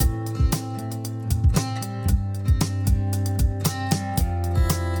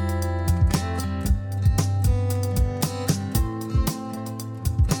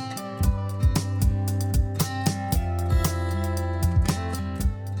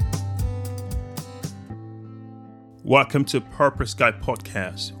Welcome to Purpose Guide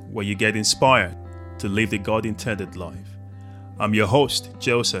Podcast, where you get inspired to live the God-intended life. I'm your host,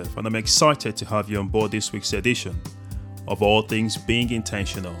 Joseph, and I'm excited to have you on board this week's edition of All Things Being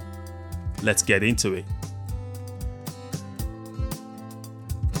Intentional. Let's get into it.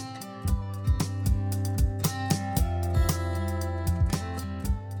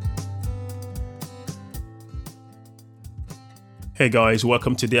 Hey guys,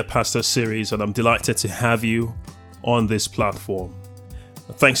 welcome to Dear Pastor series, and I'm delighted to have you on this platform.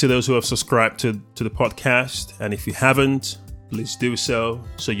 Thanks to those who have subscribed to the podcast, and if you haven't, please do so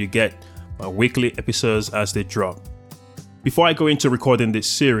you get my weekly episodes as they drop. Before I go into recording this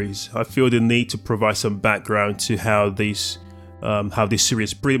series, I feel the need to provide some background to how this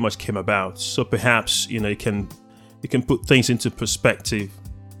series pretty much came about. So perhaps you can put things into perspective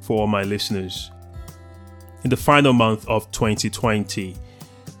for my listeners. In the final month of 2020,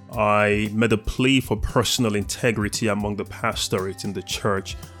 I made a plea for personal integrity among the pastorate in the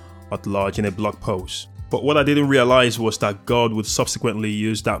church at large in a blog post. But what I didn't realize was that God would subsequently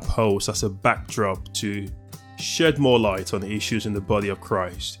use that post as a backdrop to shed more light on issues in the body of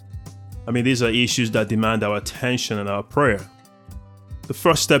Christ. I mean, these are issues that demand our attention and our prayer. The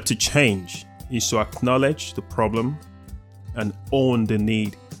first step to change is to acknowledge the problem and own the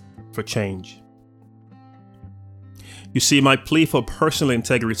need for change. You see, my plea for personal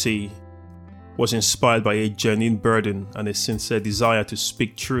integrity was inspired by a genuine burden and a sincere desire to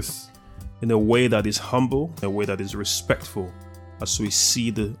speak truth in a way that is humble, in a way that is respectful, as we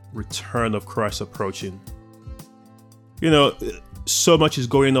see the return of Christ approaching. So much is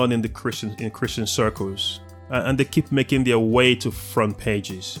going on in Christian circles, and they keep making their way to front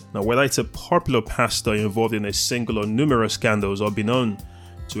pages. Now, whether it's a popular pastor involved in a single or numerous scandals or known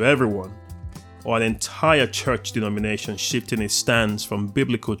to everyone, or an entire church denomination shifting its stance from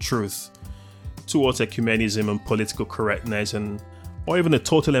biblical truth towards ecumenism and political correctness, or even a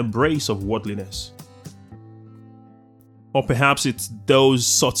total embrace of worldliness. Or perhaps it's those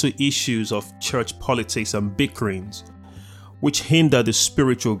subtle issues of church politics and bickerings which hinder the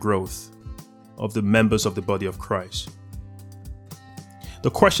spiritual growth of the members of the body of Christ.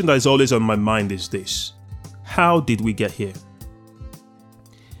 The question that is always on my mind is this: how did we get here?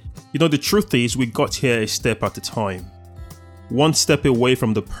 The truth is, we got here a step at a time. One step away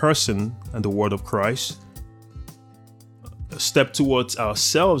from the person and the word of Christ. A step towards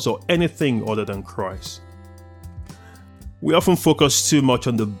ourselves or anything other than Christ. We often focus too much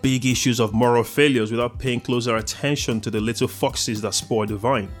on the big issues of moral failures without paying closer attention to the little foxes that spoil the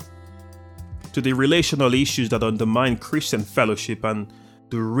vine. To the relational issues that undermine Christian fellowship and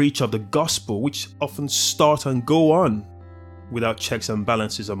the reach of the gospel, which often start and go on without checks and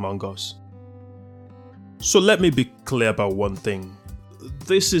balances among us. So let me be clear about one thing.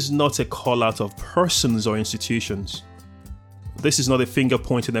 This is not a call out of persons or institutions. This is not a finger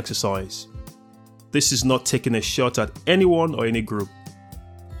pointing exercise. This is not taking a shot at anyone or any group.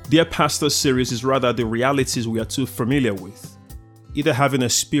 Dear Pastor series is rather the realities we are too familiar with, either having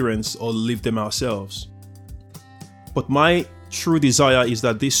experienced or lived them ourselves. But my true desire is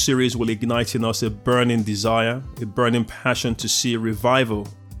that this series will ignite in us a burning desire, a burning passion to see a revival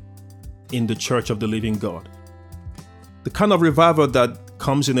in the church of the living God. The kind of revival that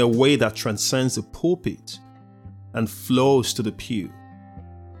comes in a way that transcends the pulpit and flows to the pew.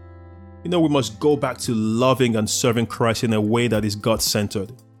 We must go back to loving and serving Christ in a way that is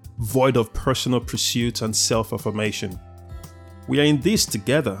God-centered, void of personal pursuit and self-affirmation. We are in this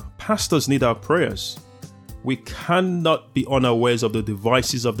together. Pastors need our prayers. We cannot be unawares of the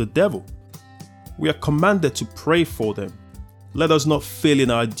devices of the devil. We are commanded to pray for them. Let us not fail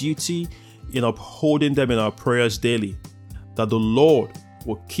in our duty in upholding them in our prayers daily, that the Lord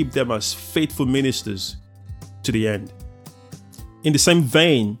will keep them as faithful ministers to the end. In the same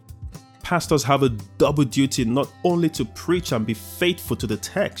vein, pastors have a double duty not only to preach and be faithful to the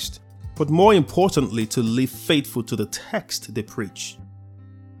text, but more importantly, to live faithful to the text they preach.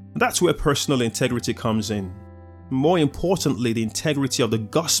 That's where personal integrity comes in. More importantly, the integrity of the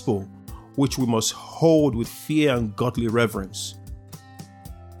gospel, which we must hold with fear and godly reverence.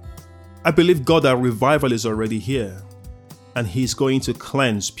 I believe God that revival is already here, and He's going to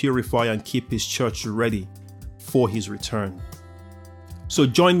cleanse, purify, and keep His church ready for His return. So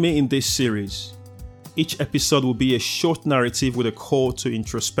join me in this series. Each episode will be a short narrative with a call to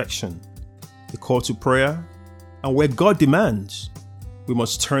introspection, a call to prayer, and where God demands, we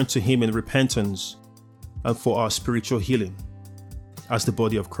must turn to Him in repentance and for our spiritual healing as the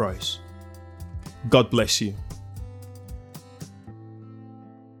body of Christ. God bless you.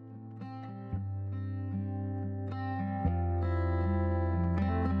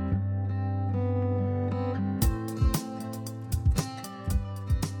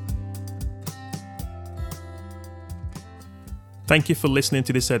 Thank you for listening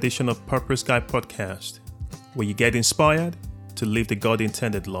to this edition of Purpose Guy Podcast, where you get inspired to live the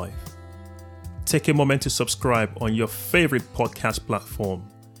God-intended life. Take a moment to subscribe on your favorite podcast platform,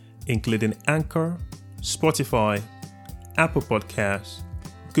 including Anchor, Spotify, Apple Podcasts,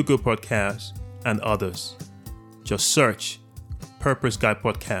 Google Podcasts, and others. Just search Purpose Guy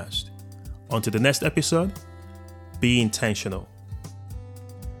Podcast. On to the next episode. Be intentional.